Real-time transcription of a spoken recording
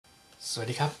สวัส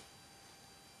ดีครับ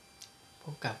พ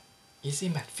บกับ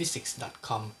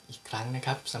easymathphysics.com อีกครั้งนะค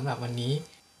รับสำหรับวันนี้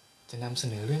จะนำเส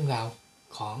นอเรื่องราว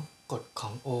ของกฎขอ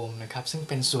งโอห์มนะครับซึ่ง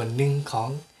เป็นส่วนหนึ่งของ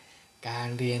การ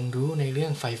เรียนรู้ในเรื่อ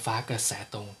งไฟฟ้ากระแส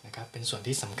ตรงนะครับเป็นส่วน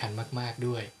ที่สำคัญมากๆ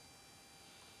ด้วย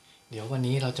เดี๋ยววัน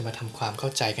นี้เราจะมาทำความเข้า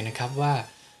ใจกันนะครับว่า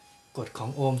กฎของ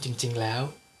โอห์มจริงๆแล้ว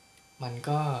มัน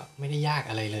ก็ไม่ได้ยาก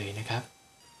อะไรเลยนะครับ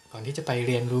ก่อนที่จะไปเ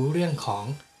รียนรู้เรื่องของ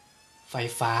ไฟ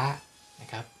ฟ้านะ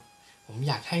ครับผม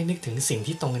อยากให้นึกถึงสิ่ง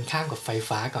ที่ตรงกันข้ามกับไฟ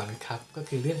ฟ้าก่อนนะครับก็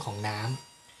คือเรื่องของน้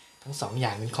ำทั้งสองอย่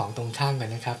างเป็นของตรงข้ามกัน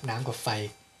นะครับน้ำกับไฟ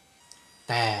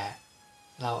แต่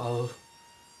เราเอา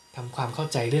ทำความเข้า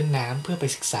ใจเรื่องน้ำเพื่อไป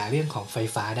ศึกษาเรื่องของไฟ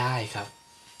ฟ้าได้ครับ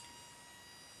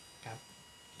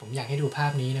ผมอยากให้ดูภา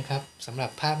พนี้นะครับสำหรับ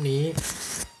ภาพนี้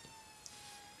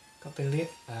ก็เป็นเรื่อง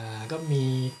ก็มี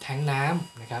แทงน้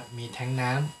ำนะครับมีแทง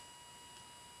น้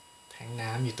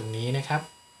ำอยู่ตรงนี้นะครับ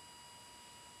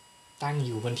ตั้งอ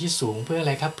ยู่บนที่สูงเพื่ออะไ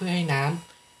รครับเพื่อให้น้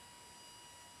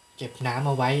ำเก็บน้ำเ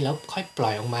อาไว้แล้วค่อยปล่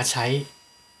อยออกมาใช้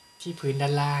ที่พื้นด้า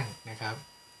นล่างนะครับ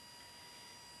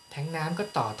แทงน้ำก็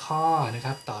ต่อท่อนะค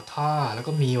รับต่อท่อแล้ว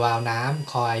ก็มีวาล์วน้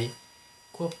ำคอย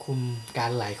ควบคุมกา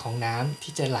รไหลของน้ำ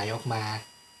ที่จะไหลออกมา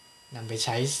นำไปใ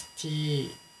ช้ที่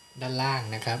ด้านล่าง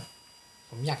นะครับ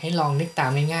ผมอยากให้ลองนึกตา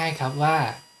มง่ายๆครับว่า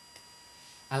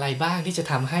อะไรบ้างที่จะ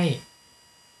ทำให้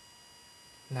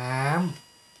น้ำ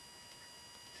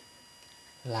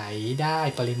ไหลได้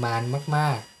ปริมาณม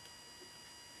าก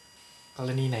ๆกร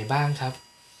ณีไหนบ้างครับ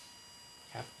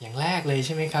อย่างแรกเลยใ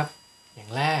ช่ไหมครับอย่า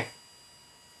งแรก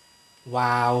ว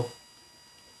าล์ว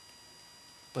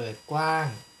เปิดกว้าง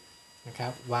นะครั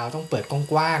บวาล์วต้องเปิดก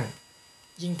ว้าง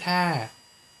ๆยิ่งถ้า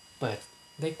เปิด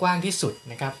ได้กว้างที่สุด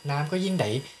นะครับน้ำก็ยิ่งไหล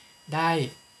ได้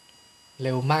เ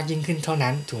ร็วมากยิ่งขึ้นเท่า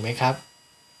นั้นถูกไหมครับ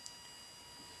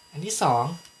อันที่สอง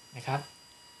นะครับ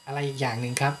อะไรอีกอย่างห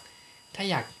นึ่งครับถ้า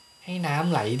อยากให้น้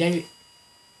ำไหลได้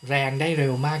แรงได้เร็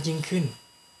วมากยิ่งขึ้น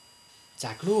จ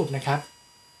ากรูปนะครับ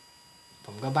ผ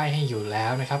มก็ใบ้ให้อยู่แล้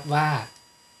วนะครับว่า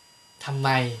ทำไม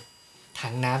ถั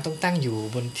งน้ำต้องตั้งอยู่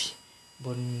บ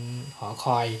นหอค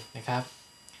อยนะครับ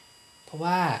เพราะ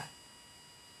ว่า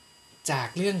จาก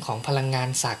เรื่องของพลังงาน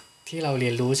ศักย์ที่เราเรี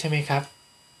ยนรู้ใช่ไหมครับ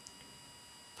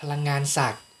พลังงานศั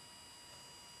กย์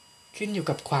ขึ้นอยู่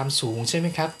กับความสูงใช่ไหม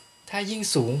ครับถ้ายิ่ง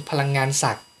สูงพลังงาน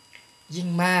ศักย์ยิ่ง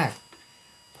มาก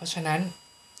เพราะฉะนั้น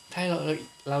ถ้า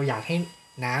เราอยากให้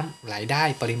น้ำไหลได้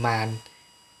ปริมาณ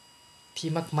ที่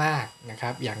มากๆนะครั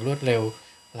บอย่างรวดเร็ว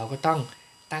เราก็ต้อง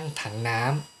ตั้งถังน้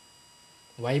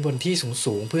ำไว้บนที่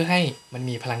สูงๆเพื่อให้มัน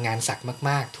มีพลังงานศักย์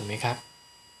มากๆถูกไหมครับ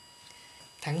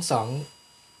ทั้งสอง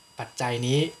ปัจจัย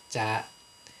นี้จะ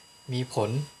มีผล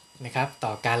นะครับต่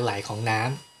อการไหลของน้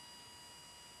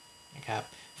ำนะครับ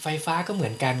ไฟฟ้าก็เหมื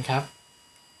อนกันครับ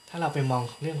ถ้าเราไปมอง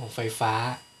เรื่องของไฟฟ้า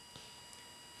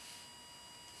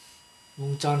ว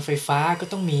งจรไฟฟ้าก็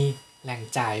ต้องมีแหล่ง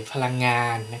จ่ายพลังงา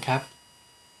นนะครับ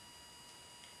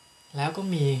แล้วก็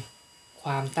มีคว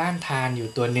ามต้านทานอยู่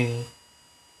ตัวหนึ่ง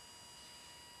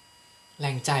แห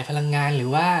ล่งจ่ายพลังงานหรือ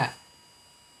ว่า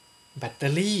แบตเตอ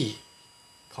รี่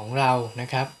ของเรานะ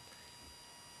ครับ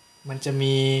มันจะ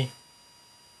มี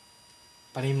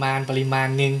ปริมาณ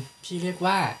หนึ่งที่เรียก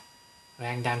ว่าแร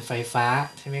งดันไฟฟ้า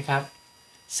ใช่ไหมครับ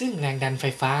ซึ่งแรงดันไฟ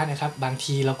ฟ้านะครับบาง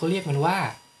ทีเราก็เรียกมันว่า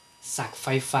ศักย์ไฟ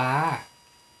ฟ้า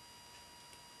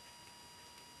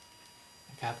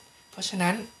นะครับเพราะฉะ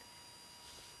นั้น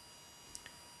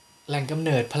แหล่งกำเ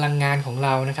นิดพลังงานของเร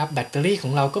านะครับแบตเตอรี่ขอ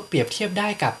งเราก็เปรียบเทียบได้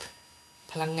กับ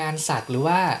พลังงานศักย์หรือ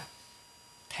ว่า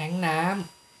แทงน้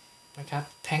ำนะครับ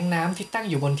แทงน้ำที่ตั้ง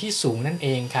อยู่บนที่สูงนั่นเอ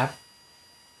งครับ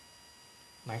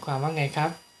หมายความว่าไงครับ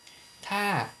ถ้า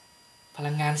พ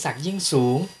ลังงานศักย์ยิ่งสู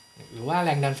งหรือว่าแร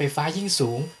งดันไฟฟ้ายิ่ง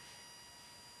สูง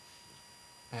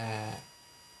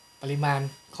ปริมาณ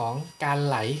ของการ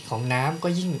ไหลของน้ำก็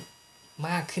ยิ่งม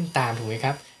ากขึ้นตามถูกไหมค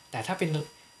รับแต่ถ้าเป็น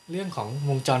เรื่องของ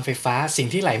วงจรไฟฟ้าสิ่ง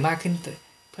ที่ไหลมากขึ้น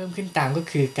เพิ่มขึ้นตามก็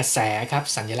คือกระแสครับ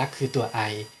สัญลักษณ์คือตัว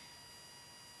I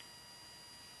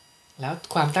แล้ว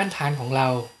ความต้านทานของเรา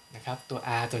นะครับตัว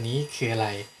R ตัวนี้คืออะไร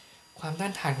ความต้า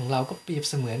นทานของเราก็เปรียบ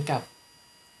เสมือนกับ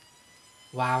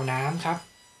วาล์วน้ำครับ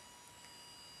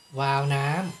วาล์วน้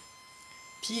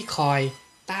ำที่คอย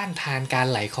ต้านทานการ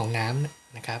ไหลของน้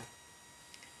ำนะครับ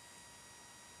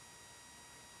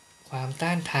ความต้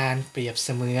านทานเปรียบเส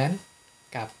มือน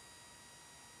กับ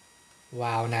ว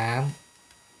าล์วน้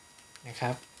ำนะค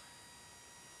รับ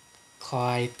คอ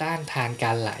ยต้านทานก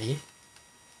ารไหล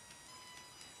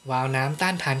วาล์วน้ำต้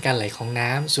านทานการไหลของน้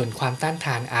ำส่วนความต้านท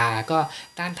าน R ก็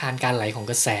ต้านทานการไหลของ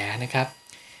กระแสนะครับ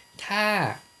ถ้า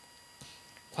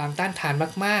ความต้านทาน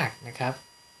มากๆนะครับ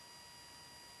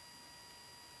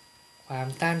ความ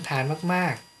ต้านทานมา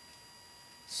ก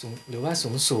ๆสูงหรือว่า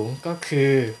สูงก็คื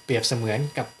อเปรียบเสมือน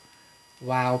กับ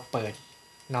วาล์วเปิด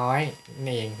น้อยนั่น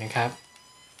เองนะครับ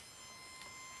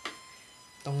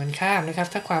ตรงกันข้ามนะครับ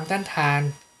ถ้าความต้านทาน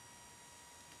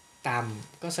ต่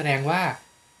ำก็แสดงว่า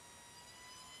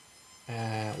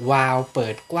วาล์วเปิ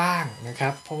ดกว้างนะครั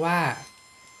บเพราะว่า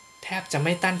แทบจะไ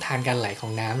ม่ต้านทานการไหลขอ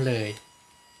งน้ำเลย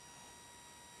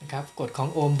นะครับกฎของ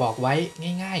โอห์มบอกไว้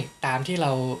ง่ายๆตามที่เร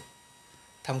า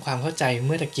ทำความเข้าใจเ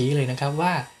มื่อตะกี้เลยนะครับว่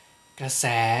ากระแส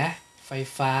ไฟ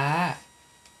ฟ้า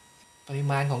ปริ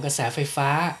มาณของกระแสไฟฟ้า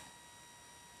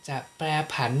จะแปร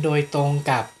ผันโดยตรง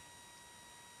กับ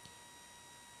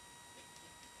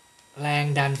แรง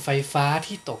ดันไฟฟ้า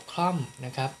ที่ตกคล่อมน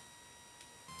ะครับ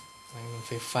แรงดันไ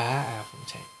ฟฟ้าผ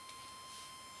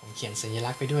มเขียนสัญ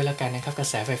ลักษณ์ไปด้วยแล้วกันนะครับกระ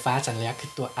แสไฟฟ้าสัญลักษณ์คื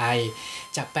อตัว I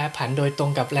จะแปรผันโดยตร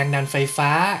งกับแรงดันไฟฟ้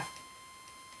า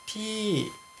ที่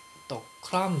ตกค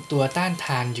ล่อมตัวต้านท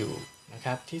านอยู่นะค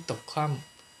รับที่ตกคล่อม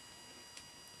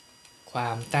ควา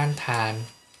มต้านทาน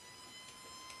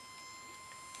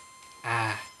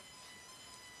R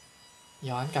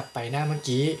ย้อนกลับไปหน้าเมื่อ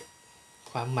กี้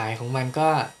ความหมายของมันก็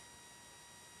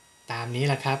ตามนี้แ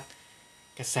หละครับ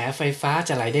กระแสไฟฟ้าจ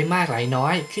ะไหลได้มากไหลน้อ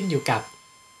ยขึ้นอยู่กับ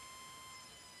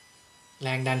แร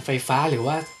งดันไฟฟ้าหรือ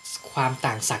ว่าความ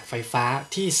ต่างศักย์ไฟฟ้า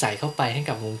ที่ใส่เข้าไปให้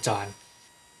กับวงจร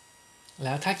แ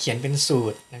ล้วถ้าเขียนเป็นสู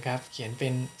ตรนะครับเขียนเป็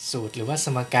นสูตรหรือว่าส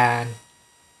มการ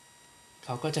เข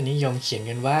าก็จะนิยมเขียน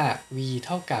กันว่า v เ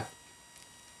ท่ากับ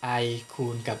I คู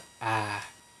ณกับ R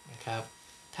นะครับ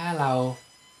ถ้าเรา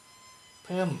เ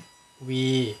พิ่ม v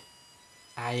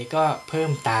I ก็เพิ่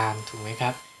มตามถูกไหมค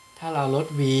รับถ้าเราลด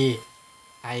v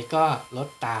I ก็ลด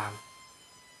ตาม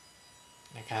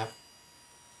นะครับ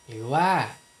หรือว่า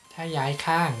ถ้าย้าย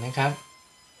ข้างนะครับ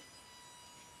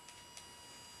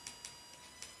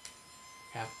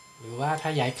หรือว่าถ้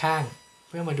าย้ายข้างเ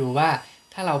พื่อมาดูว่า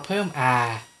ถ้าเราเพิ่ม R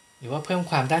หรือว่าเพิ่ม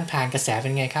ความต้านทานกระแสเป็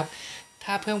นไงครับ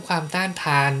ถ้าเพิ่มความต้านท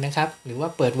านนะครับหรือว่า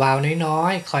เปิดวาล์วน้อ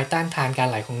ยๆคอยต้านทานการ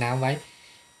ไหลของน้ำไว้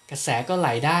กระแสก็ไหล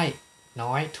ได้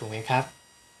น้อยถูกไหมครับ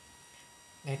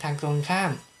ในทางตรงข้า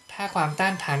มถ้าความต้า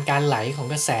นทานการไหลของ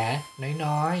กระแส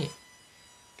น้อย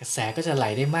ๆกระแสก็จะไหล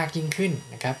ได้มากยิ่งขึ้น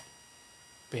นะครับ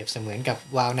เปรียบเสมือนกับ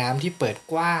วาล์วน้ำที่เปิด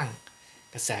กว้าง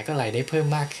กระแสก็ไหลได้เพิ่ม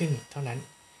มากขึ้นเท่านั้น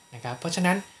นะครับเพราะฉะ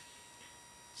นั้น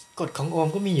กฎของโอห์ม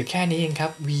ก็มีอยู่แค่นี้เองครั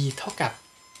บ v เท่ากับ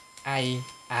I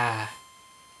R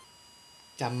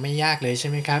จำไม่ยากเลยใช่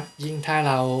ไหมครับยิ่งถ้า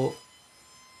เรา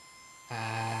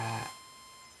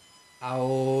เอา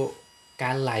ก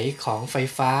ารไหลของไฟ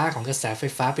ฟ้าของกระแสไฟ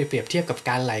ฟ้าไปเปรียบเทียบกับ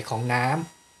การไหลของน้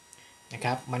ำนะค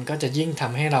รับมันก็จะยิ่งท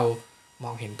ำให้เราม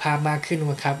องเห็นภาพมากขึ้น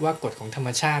นะครับว่ากฎของธรรม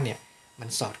ชาติเนี่ยมัน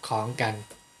สอดคล้องกัน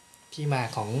ที่มา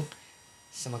ของ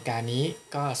สมการนี้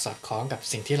ก็สอดคล้องกับ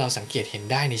สิ่งที่เราสังเกตเห็น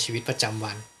ได้ในชีวิตประจำ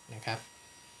วันนะครับ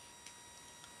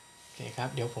โอเคครับ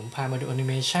เดี๋ยวผมพามาดูแอนิ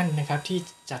เมชันนะครับที่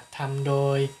จัดทำโด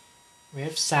ยเว็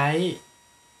บไซต์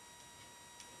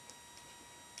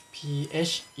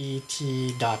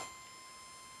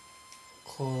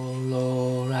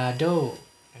phet.colorado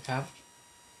นะครับ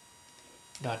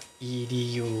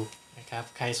 .edu นะครับ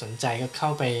ใครสนใจก็เข้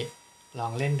าไปลอ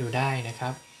งเล่นดูได้นะครั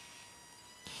บ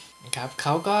เข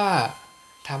าก็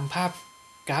ทำภาพ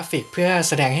กราฟิกเพื่อ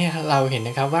แสดงให้เราเห็น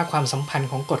นะครับว่าความสัมพันธ์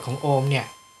ของกฎของโอห์มเนี่ย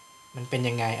มันเป็น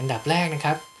ยังไงอันดับแรกนะค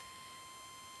รับ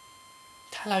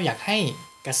ถ้าเราอยากให้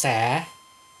กระแส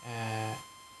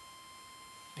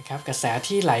นะครับกระแส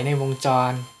ที่ไหลในวงจ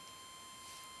ร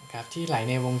นะครับที่ไหล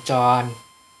ในวงจร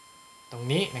ตรง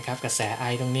นี้นะครับกระแส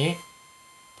I ตรงนี้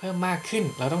เพิ่มมากขึ้น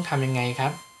เราต้องทำยังไงครั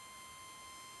บ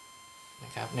น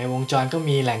ะครับในวงจรก็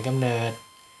มีแหล่งกำเนิด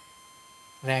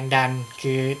แรงดัน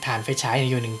คือฐานไฟฉาย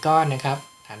อยู่1ก้อนนะครับ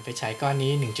ฐานไฟฉายก้อน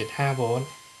นี้ 1.5 โวลต์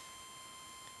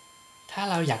ถ้า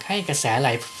เราอยากให้กระแสไหล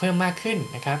เพิ่มมากขึ้น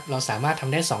นะครับเราสามารถท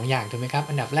ำได้2อย่างถูกไหมครับ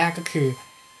อันดับแรกก็คือ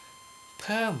เ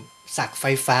พิ่มศักย์ไฟ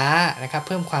ฟ้านะครับเ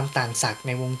พิ่มความต่างศักย์ใ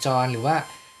นวงจรหรือว่า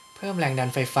เพิ่มแรงดัน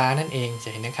ไฟฟ้านั่นเองจะ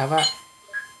เห็นนะครับว่า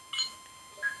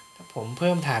ถ้าผมเ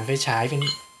พิ่มฐานไฟฉายเป็น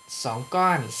2ก้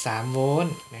อน3โวล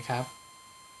ต์นะครับ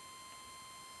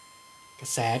กระ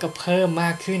แสก็เพิ่มม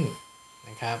ากขึ้น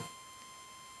นะครับ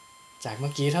จากเมื่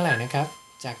อกี้เท่าไหร่นะครับ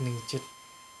จาก1จุด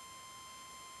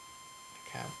นะ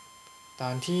ครับตอ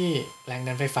นที่แรง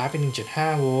ดันไฟฟ้าเป็น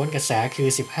 1.5 โวลต์กระแสคือ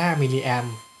15มิลลิแอม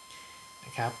ป์น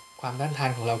ะครับความต้านทาน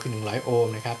ของเราคือ100โอห์ม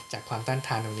นะครับจากความต้านท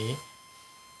านตรงนี้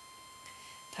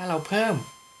ถ้าเราเพิ่ม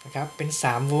นะครับเป็น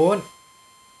3โวลต์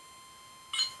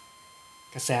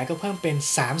กระแสก็เพิ่มเป็น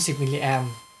30มิลลิแอม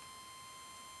ป์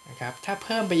นะครับถ้าเ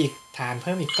พิ่มไปอีกฐานเ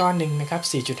พิ่มอีกก้อนหนึ่งนะครับ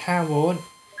 4.5 โวลต์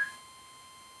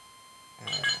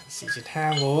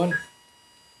4.5 โวลต์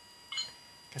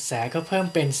กระแสก็เพิ่ม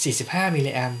เป็น45มิล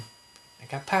ลิแอมป์นะ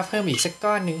ครับถ้าเพิ่มอีกสัก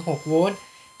ก้อนหนึ่ง6โวลต์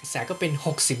กระแสก็เป็น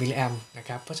60มิลลิแอมป์นะค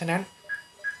รับเพราะฉะนั้น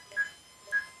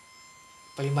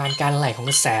ปริมาณการไหลของ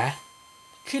กระแส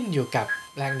ขึ้นอยู่กับ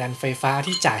แรงดันไฟฟ้า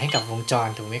ที่จ่ายให้กับวงจร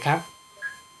ถูกไหมครับ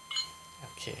โอ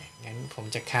เคงั้นผม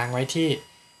จะค้างไว้ที่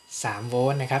3โวล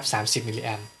ต์นะครับ30มิลลิแอ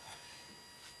มป์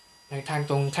ในทาง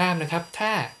ตรงข้ามนะครับถ้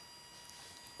า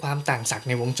ความต่างศักย์ใ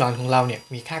นวงจรของเราเนี่ย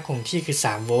มีค่าคงที่คือ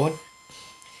3โวลต์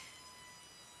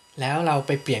แล้วเราไ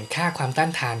ปเปลี่ยนค่าความต้า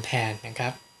นทานแทนนะครั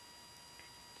บ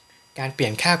การเปลี่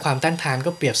ยนค่าความต้านทาน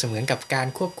ก็เปรียบเสมือนกับการ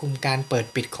ควบคุมการเปิด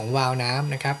ปิดของวาล์วน้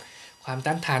ำนะครับความ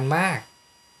ต้านทานมาก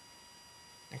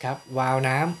นะครับวาล์ว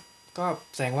น้ำก็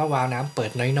แสดงว่าวาล์วน้ำเปิ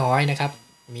ดน้อยๆนะครับ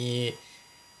มี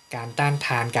การต้านท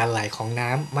านการไหลของน้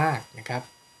ำมากนะครับ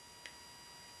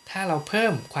ถ้าเราเพิ่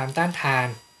มความต้านทาน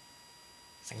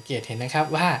สังเกตเห็นนะครับ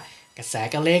ว่ากระแส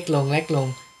ก็เล็กลง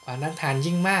ความต้านทาน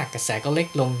ยิ่งมากกระแสก็เล็ก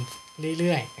ลงเ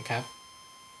รื่อยๆนะครับ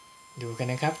ดูกัน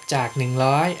นะครับจาก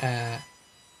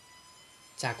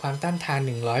จากความต้านทาน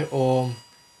100โอห์ม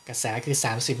กระแสคือ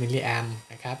30มิลลิแอมป์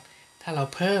นะครับถ้าเรา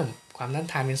เพิ่มความต้าน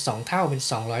ทานเป็น2เท่าเป็น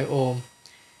200โอห์ม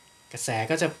กระแส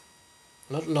ก็จะ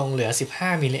ลดลงเหลือ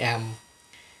15มิลลิแอมป์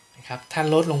นะครับถ้า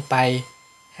ลดลงไป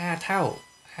5เท่า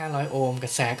500โอห์มกร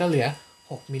ะแสก็เหลือ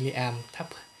6มิลลิแอมป์ถ้า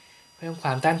เพิ่มคว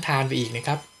ามต้านทานไปอีกนะค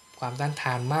รับความต้านท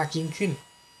านมากยิ่งขึ้น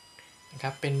นะค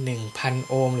รับเป็น 1,000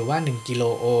 โอห์มหรือว่า1กิโล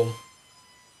โอห์ม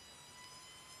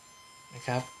นะค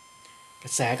รับกร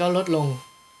ะแสก็ลดลง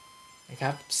นะค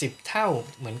รับ10เท่า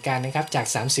เหมือนกันนะครับจาก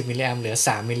30มิลลิแอมป์เหลือ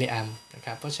3มิลลิแอมป์นะค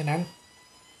รับเพราะฉะนั้น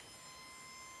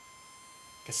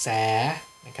กระแส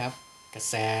นะครับกระ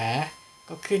แส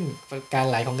ก็ขึ้นการ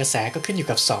ไหลของกระแสก็ขึ้นอยู่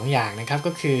กับ2อย่างนะครับ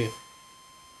ก็คือ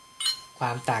คว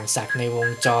ามต่างศักย์ในวง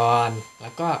จรแล้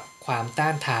วก็ความต้า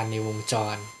นทานในวงจ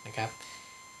รนะครับ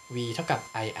V เท่ากับ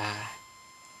IR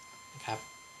นะครับ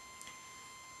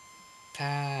ถ้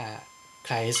าใค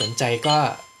รสนใจก็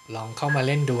ลองเข้ามาเ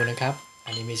ล่นดูนะครับแ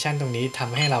อนิเมชันตรงนี้ท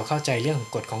ำให้เราเข้าใจเรื่อง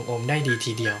กฎของโอห์มได้ดี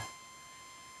ทีเดียว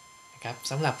นะครับ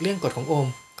สำหรับเรื่องกฎของโอห์ม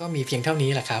ก็มีเพียงเท่านี้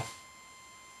แหละครับ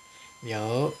เดี๋ยว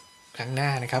ครั้งหน้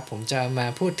านะครับผมจะมา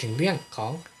พูดถึงเรื่องขอ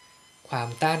งความ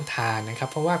ต้านทานนะครับ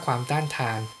เพราะว่าความต้านท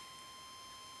าน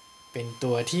เป็น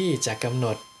ตัวที่จะกำหน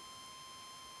ด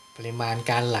ปริมาณ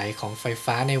การไหลของไฟ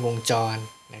ฟ้าในวงจร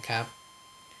นะครับ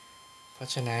เพราะ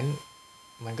ฉะนั้น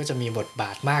มันก็จะมีบทบ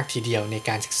าทมากทีเดียวในก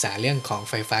ารศึกษาเรื่องของ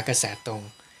ไฟฟ้ากระแสตรง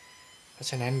เพราะ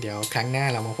ฉะนั้นเดี๋ยวครั้งหน้า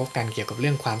เรามาพบกันเกี่ยวกับเ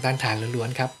รื่องความต้านทานล้วน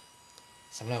ๆครับ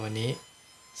สำหรับวันนี้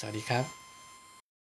สวัสดีครับ